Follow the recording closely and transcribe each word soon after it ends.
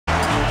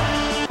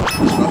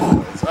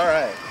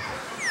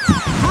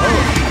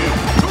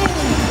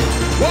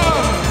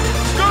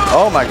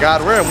Oh my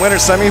God, we're in winter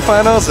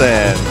semifinals,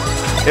 and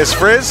it's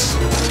Frizz.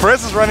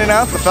 Frizz is running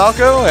out the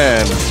Falco,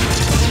 and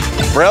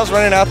Braille's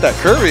running out that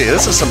Kirby.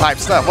 This is some hype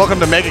stuff. Welcome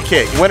to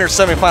Megacake, winter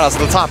semifinals of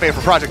the top 8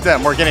 for Project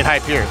M. We're getting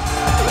hype here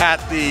at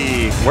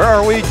the, where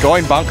are we?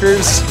 Going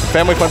Bonkers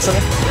Family Fun Center?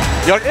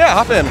 Yeah,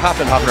 hop in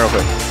real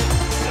quick.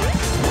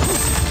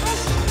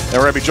 And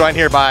we're gonna be joined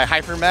here by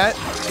Hyper Matt.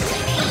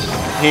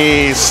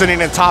 He's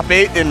sitting in top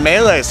 8 in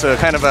Melee, so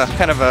kind of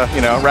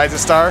a rising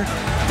star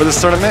for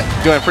this tournament,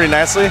 doing pretty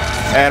nicely.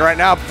 And right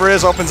now,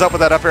 Frizz opens up with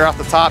that up air off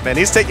the top, and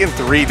he's taking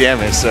 3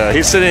 damage. So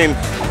he's sitting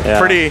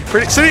pretty,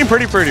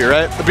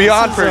 right?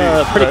 Beyond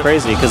pretty. Pretty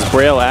crazy, because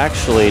Braille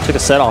actually took a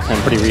set off him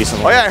pretty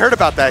recently. Oh yeah, I heard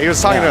about that. He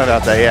was talking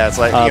about that. Yeah, it's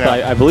like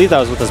I believe that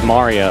was with his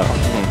Mario.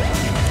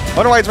 I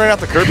wonder why he's running out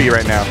the Kirby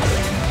right now.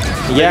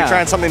 Maybe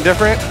trying something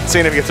different,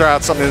 seeing if he can throw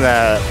out something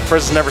that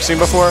Frizz has never seen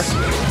before.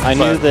 I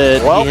knew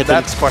that. Well,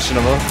 that's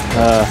questionable.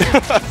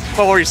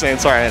 What were you saying?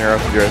 Sorry, I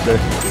interrupted you right there.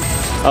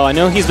 Oh, I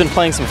know he's been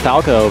playing some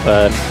Falco,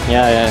 but I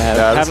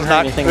haven't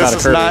heard anything about a Kirby.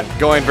 This is not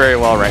going very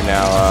well right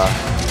now.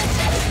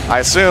 I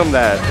assume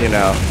that,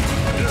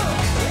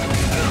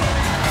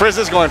 Frizz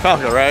is going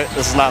Falco, right?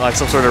 This is not like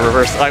some sort of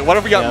reverse. Like, what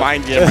if we got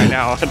mind game right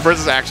now and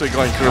Frizz is actually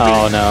going Kirby?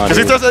 Oh, no. Because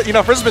he throws it,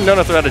 Frizz has been known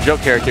to throw out a joke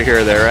character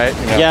here or there, right?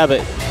 Yeah,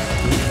 but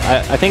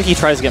I think he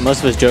tries to get most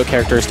of his joke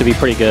characters to be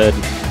pretty good.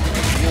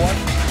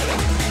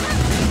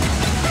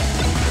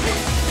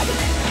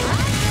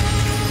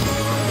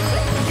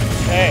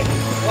 Hey,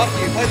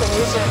 Lucky, play the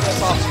loser and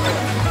this off screen.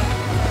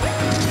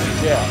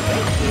 Yeah,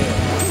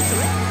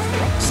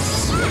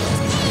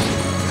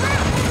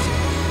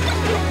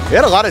 We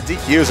had a lot of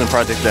DQs in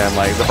Project M.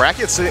 Like, the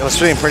bracket was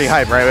sitting pretty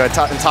hype, right? We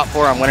had in top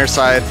 4 on winner's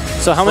side.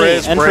 So how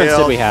many entrants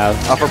did we have?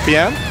 For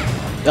PM?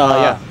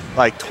 Yeah.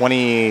 Like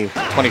 24?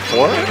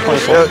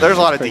 There's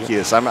a lot of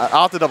DQs.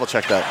 I'll have to double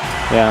check that.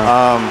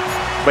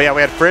 Yeah. But yeah,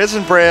 we had Frizz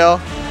and Braille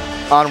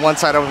on one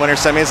side of winter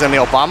semis, and the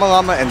Obama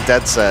Llama and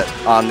Dead Set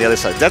on the other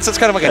side. Dead Set's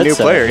kind of like a new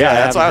player. Yeah,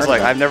 that's why I was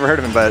like, I've never heard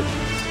of him, but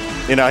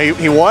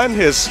he won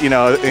his, he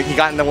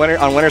got in the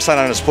winter side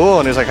on his pool,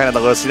 and he was like kind of the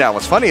lowest seed out.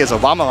 What's funny is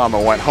Obama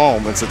Llama went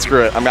home and said,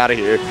 screw it, I'm out of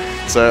here.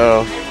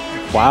 So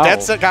wow.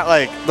 Dead Set got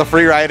like the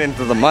free ride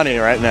into the money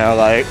right now.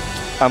 Like,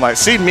 I'm like,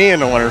 seed me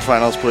in the winter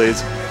finals,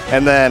 please.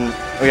 And then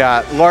we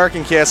got Lark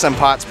and KSM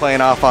Potts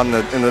playing off in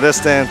the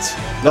distance.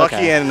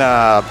 Lucky and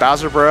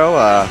Bowser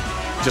Bro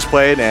just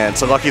played, and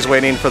so Lucky's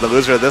waiting for the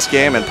loser of this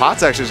game, and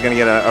Potts actually is going to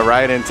get a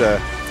ride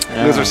into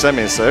loser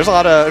semis. So there's a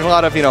lot of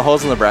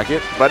holes in the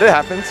bracket, but it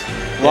happens.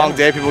 Long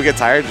day, people get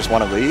tired, just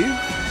want to leave.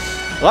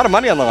 A lot of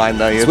money on the line,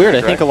 though. It's weird.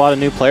 I think a lot of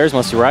new players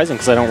must be rising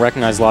because I don't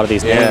recognize a lot of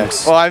these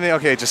names. Well, I mean,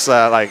 okay, just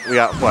like we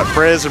got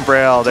Frizz and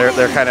Braille.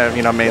 They're kind of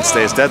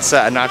mainstays. Dead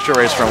Set, I'm not sure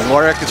where he's from.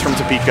 Lorik is from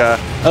Topeka.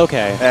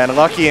 Okay. And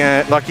Lucky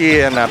and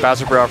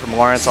Bowser Bro are from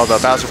Lawrence. Although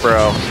Bowser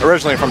Bro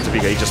originally from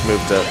Topeka, he just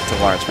moved to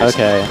Lawrence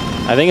recently. Okay.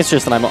 I think it's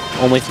just that I'm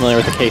only familiar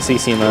with the KC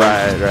scene.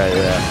 Right,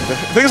 yeah.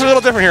 Things are a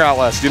little different here out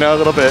west, a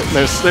little bit.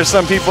 There's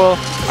some people.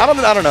 I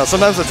don't know.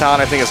 Sometimes the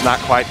talent I think is not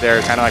quite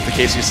there, kind of like the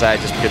KC side,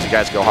 just because you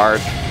guys go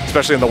hard.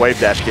 Especially in the wave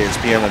dash games,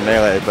 PM and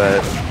Melee,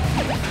 but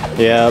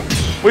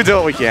we do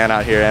what we can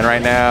out here. And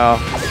right now,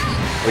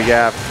 we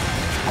got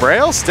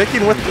Braille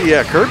sticking with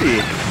the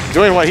Kirby,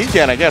 doing what he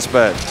can, I guess.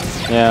 But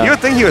you would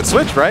think he would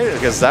switch, right?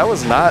 Because that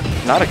was not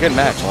a good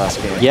match last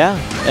game. Yeah,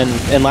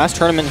 and last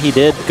tournament he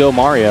did go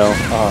Mario.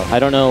 I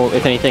don't know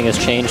if anything has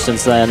changed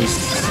since then.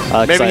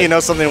 Maybe he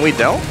knows something we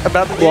don't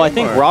about the game. Well, I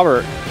think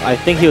Robert. I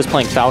think he was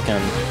playing Falcon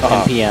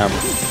in PM.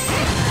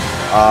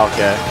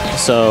 Okay.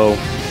 So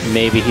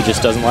maybe he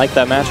just doesn't like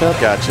that matchup.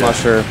 Gotcha. I'm not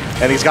sure.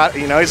 And he's got,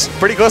 he's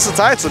pretty close to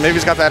tied, so maybe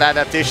he's got that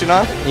adaptation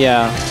on.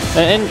 Yeah.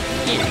 And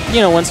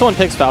when someone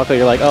picks Falco,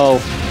 you're like, oh,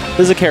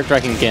 this is a character I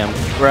can gimp.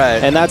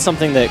 Right. And that's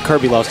something that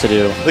Kirby loves to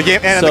do. The game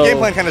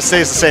plan kind of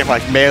stays the same,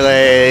 like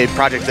Melee,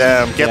 Project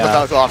M, get the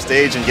Falco off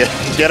stage and get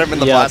him in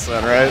the blast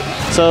zone, right?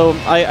 So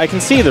I can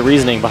see the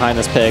reasoning behind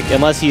this pick,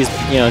 unless he's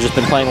just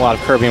been playing a lot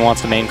of Kirby and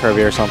wants to main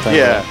Kirby or something.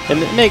 Yeah. And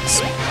it makes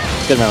a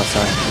good amount of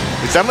sense.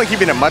 He's definitely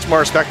keeping it much more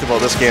respectable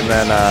this game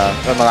than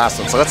the last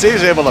one. So let's see if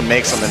he's able to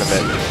make something of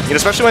it.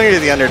 Especially when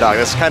you're the underdog,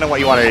 that's kind of what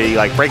you want to do. You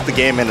like break the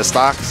game into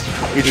stocks.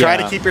 You try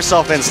to keep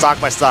yourself in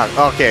stock by stock.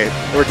 Okay,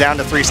 we're down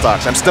to 3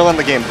 stocks. I'm still in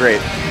the game. Great.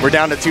 We're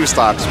down to 2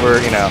 stocks.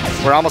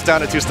 We're almost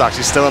down to 2 stocks.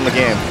 He's still in the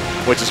game,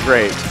 which is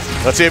great.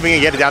 Let's see if we can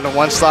get it down to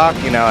 1 stock.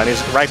 And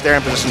he's right there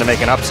in position to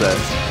make an upset.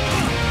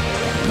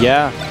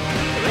 Yeah.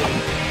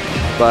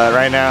 But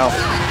right now,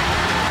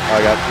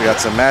 we got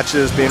some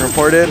matches being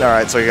reported. All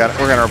right, so we're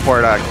gonna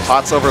report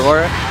Potts over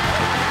Laura,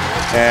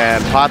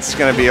 and Potts is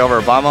gonna be over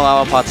Obama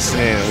Llama. Potts is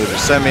in loser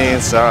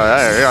semis. So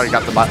we already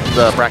got the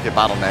bracket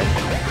bottleneck.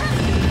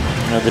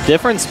 The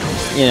difference,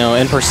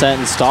 in percent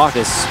and stock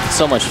is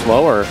so much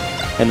lower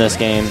in this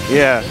game.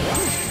 Yeah.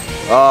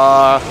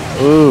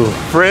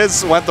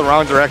 Frizz went the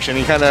wrong direction.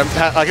 He kind of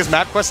like his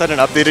map quest hadn't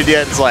updated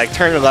yet. It's like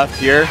turn left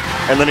here,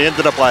 and then he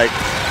ended up like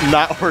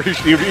not where he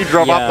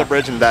drove off the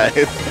bridge and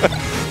died.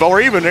 But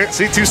we're even.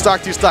 See, 2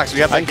 stocks. We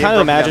have. I can kind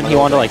of imagine he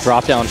wanted to like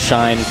drop down,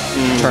 shine,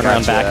 turn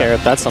around, back air.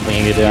 If that's something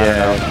he could do. I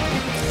don't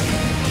know.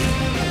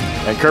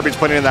 And Kirby's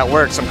putting in that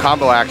work, some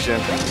combo action.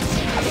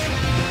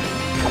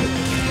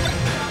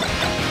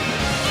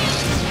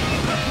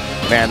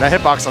 Man, that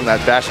hitbox on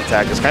that dash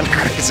attack is kind of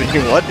crazy.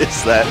 What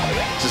is that?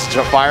 Just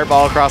a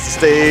fireball across the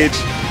stage.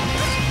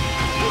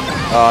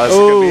 Oh, this is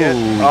gonna be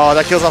it. Oh,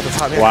 that kills off the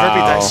top. Man, wow.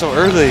 Kirby died so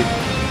early.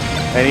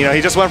 And, you know,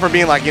 he just went from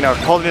being like, you know,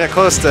 holding it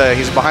close to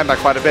he's behind by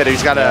quite a bit.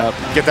 He's got to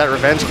get that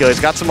revenge kill. He's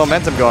got some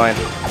momentum going,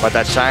 but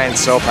that shine's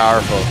so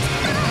powerful.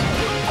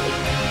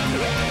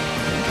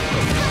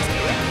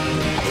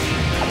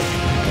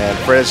 And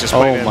Frizz just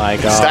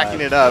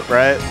stacking it up,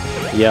 right?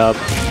 Yep.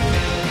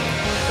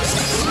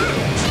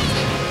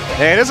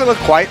 And it doesn't look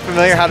quite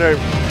familiar how to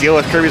deal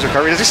with Kirby's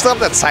recovery. Does he still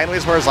have that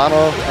sideways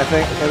horizontal, I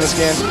think, in this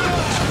game?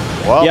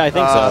 Well, yeah, I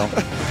think so.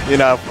 You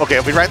know, okay,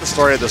 if we write the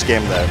story of this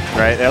game then,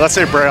 right? And let's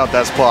say Braille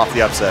does pull off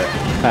the upset.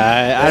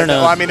 I don't know.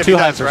 Well, I mean, if he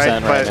does,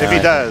 right? But if he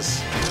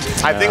does,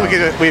 I think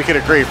we could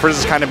agree. Frizz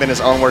has kind of been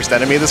his own worst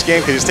enemy this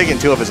game because he's taking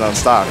 2 of his own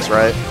stocks,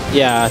 right?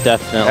 Yeah,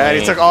 definitely. And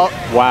he took all.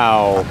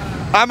 Wow.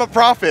 I'm a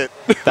prophet.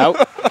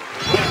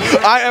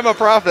 I am a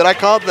prophet. I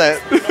called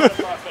that.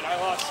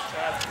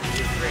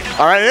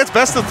 All right, it's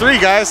best of 3,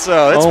 guys.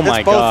 So it's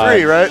both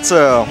 3, right?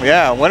 So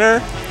yeah,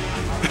 winner.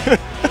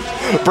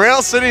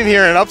 Braille sitting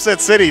here in Upset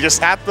City,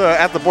 just at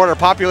the border.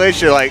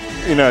 Population, like,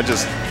 you know,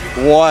 just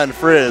won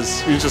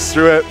Frizz. He just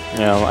threw it. You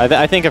know,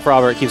 I think if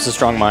Robert keeps a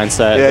strong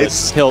mindset,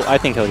 yeah, I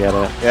think he'll get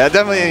it. Yeah,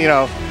 definitely. You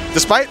know,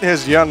 despite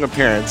his young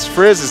appearance,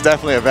 Frizz is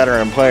definitely a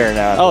veteran player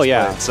now. Oh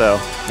yeah. Point. So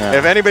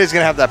if anybody's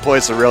gonna have that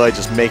poise to really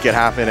just make it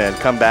happen and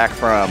come back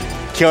from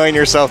killing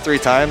yourself 3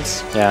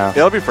 times,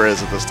 it'll be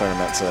Frizz at this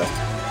tournament. So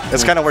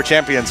it's kind of where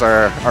champions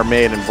are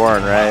made and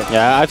born, right?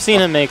 Yeah, I've seen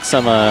him make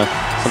some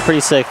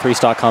pretty sick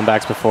 3-stock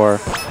comebacks before.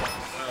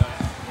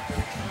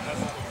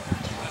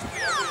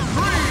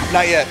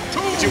 Not yet.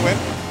 Did you win?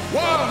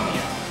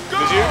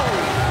 Did you?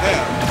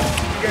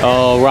 Yeah.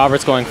 Oh,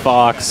 Robert's going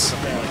Fox.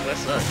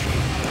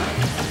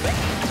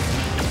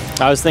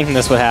 I was thinking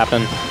this would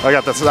happen. Oh, I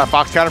got that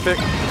Fox counterpick?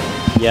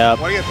 Yep.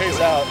 When he gets pays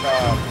out,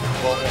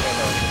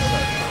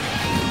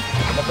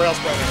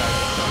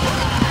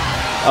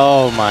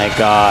 oh my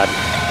god.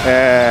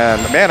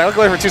 And man, I looked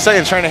away for 2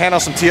 seconds trying to handle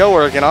some TO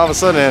work, and all of a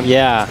sudden,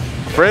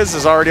 Frizz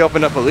has already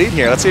opened up a lead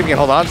here. Let's see if he can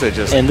hold on to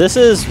it. And this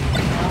is,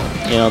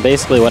 you know,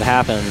 basically what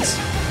happens.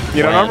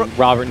 You know, when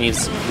Robert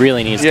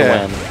really needs to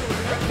win.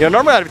 You know,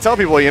 normally I'd tell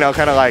people, you know,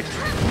 kind of like,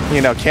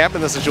 you know, camp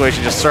in this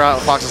situation, just throw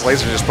out Fox's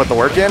laser, just put the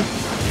work in.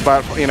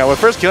 But, you know, with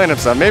Frizz killing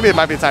himself, maybe it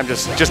might be time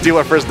just do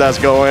what Frizz does,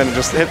 go in and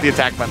just hit the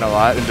attack button a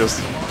lot and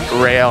just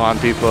rail on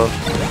people.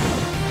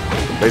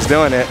 But he's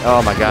doing it.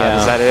 Oh my god,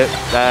 is that it?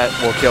 That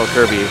will kill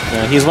Kirby.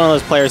 Yeah, he's one of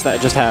those players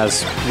that just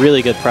has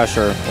really good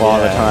pressure a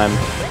lot of the time.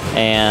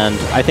 And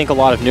I think a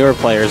lot of newer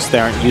players, they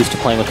aren't used to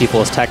playing with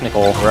people as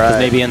technical. Because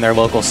maybe in their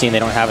local scene, they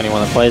don't have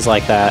anyone that plays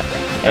like that.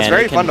 It's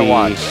very fun to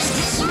watch.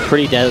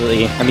 Pretty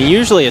deadly. I mean,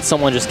 usually it's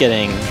someone just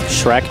getting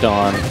Shrek'd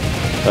on,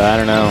 but I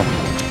don't know.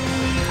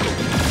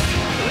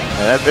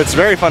 It's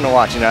very fun to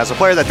watch, you know, as a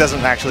player that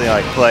doesn't actually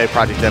like play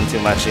Project M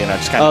too much, you know,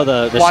 just kind of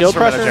the watch shield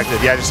from an pressure?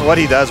 objective. Yeah, just what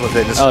he does with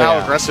it, just how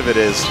aggressive it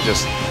is,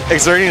 just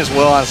exerting his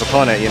will on his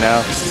opponent, you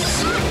know.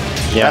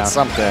 Yeah, that's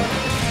something.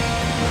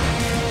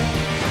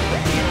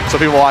 So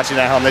people watching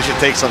at home, they should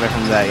take something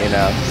from that, you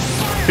know.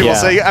 People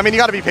say, I mean, you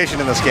got to be patient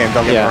in this game,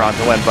 don't get me wrong,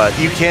 to win, but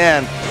you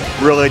can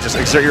really just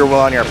exert your will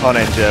on your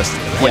opponent, just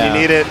when you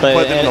need it,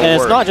 put it in the work.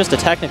 And it's not just a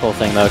technical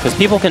thing, though, because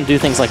people can do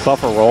things like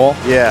buffer roll.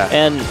 Yeah.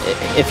 And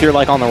if you're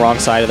like on the wrong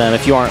side of them,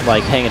 if you aren't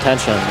like paying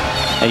attention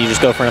and you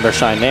just go for another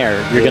shine there,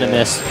 you're going to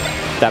miss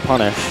that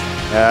punish.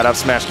 Yeah, up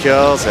smash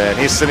kills, and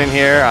he's sitting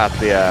here at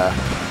the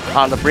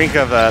on the brink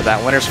of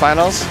that winners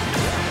finals.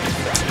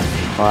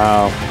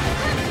 Wow.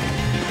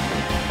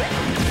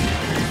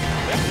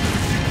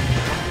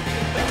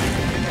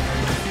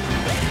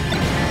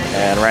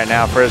 And right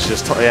now, Frizz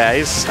just,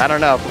 he's, I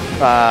don't know.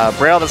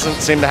 Braille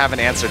doesn't seem to have an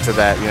answer to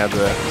that, you know,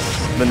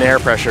 the Nair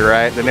pressure,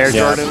 right? The Nair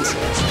Jordans.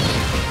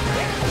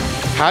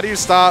 How do you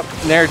stop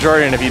Nair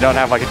Jordan if you don't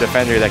have like a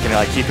defender that can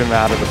like keep him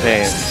out of the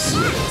paint?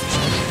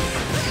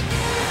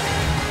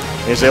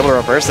 He's able to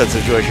reverse that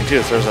situation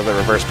too. Throws out the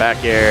reverse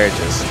back air,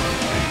 just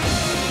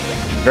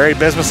very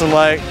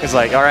businesslike. It's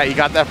like, all right, you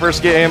got that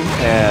first game,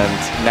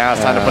 and now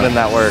it's time to put in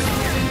that work.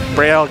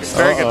 Braille,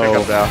 very good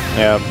pickup though.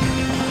 Yeah.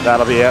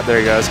 That'll be it. There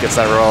he goes. Gets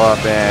that roll up,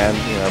 and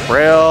you know,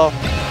 Braille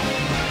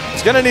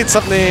is gonna need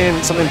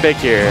something big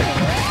here.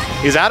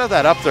 He's out of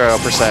that up throw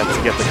percent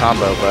to get the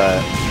combo,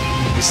 but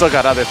he's still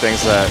got other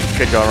things that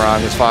could go wrong.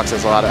 His Fox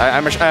has a lot of. I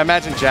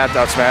imagine jabbed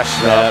out smash.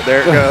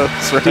 There it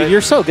goes. Right? Dude, you're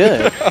so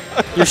good.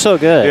 You're so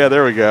good. Yeah,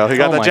 there we go. He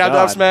got the jabbed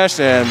out smash,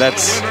 and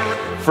that's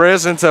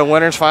Frizz into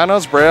winners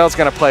finals. Braille's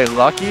gonna play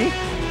Lucky.